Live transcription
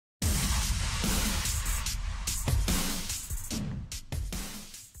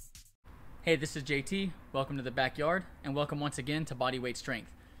Hey, this is JT. Welcome to the backyard and welcome once again to Bodyweight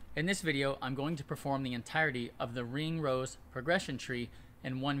Strength. In this video, I'm going to perform the entirety of the ring rows progression tree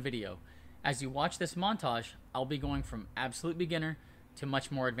in one video. As you watch this montage, I'll be going from absolute beginner to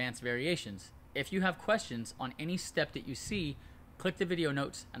much more advanced variations. If you have questions on any step that you see, click the video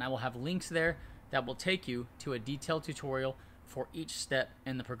notes and I will have links there that will take you to a detailed tutorial for each step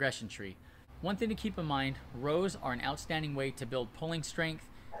in the progression tree. One thing to keep in mind, rows are an outstanding way to build pulling strength,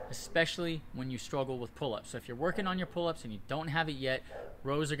 especially when you struggle with pull-ups. So if you're working on your pull-ups and you don't have it yet,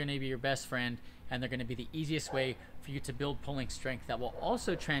 rows are going to be your best friend, and they're going to be the easiest way for you to build pulling strength that will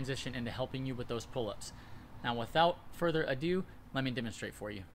also transition into helping you with those pull-ups. Now, without further ado, let me demonstrate for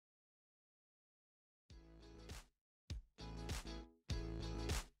you.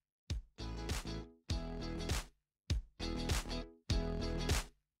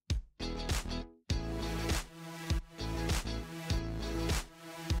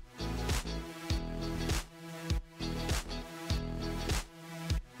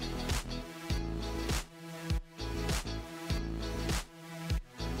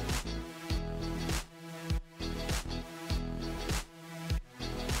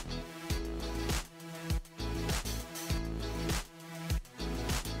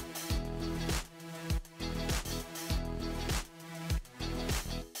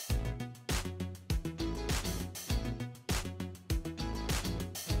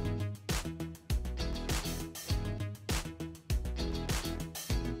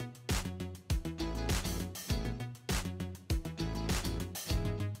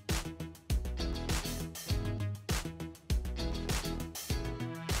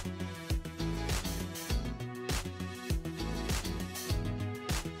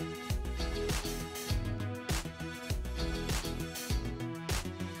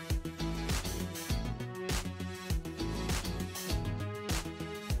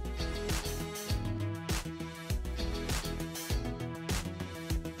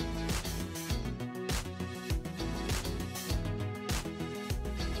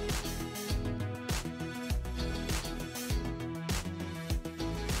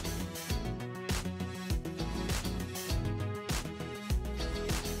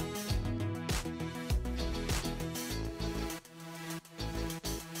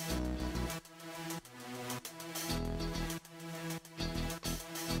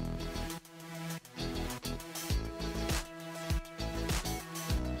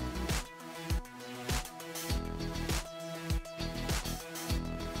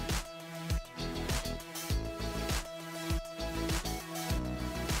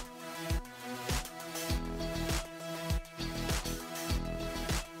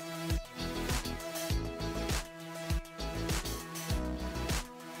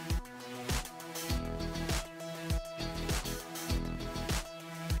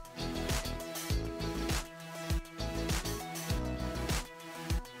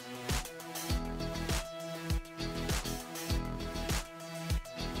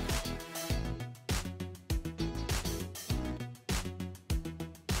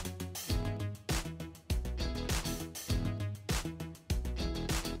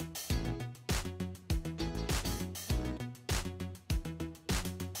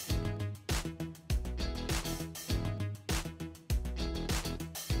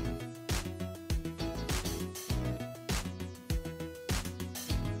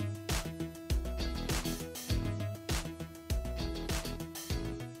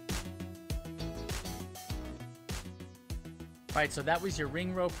 Alright, so that was your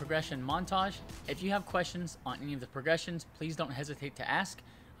ring row progression montage. If you have questions on any of the progressions, please don't hesitate to ask.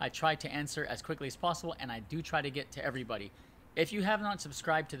 I try to answer as quickly as possible, and I do try to get to everybody. If you have not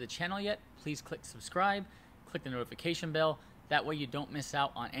subscribed to the channel yet, please click subscribe, click the notification bell. That way you don't miss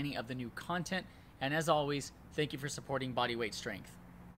out on any of the new content. And as always, thank you for supporting Bodyweight Strength.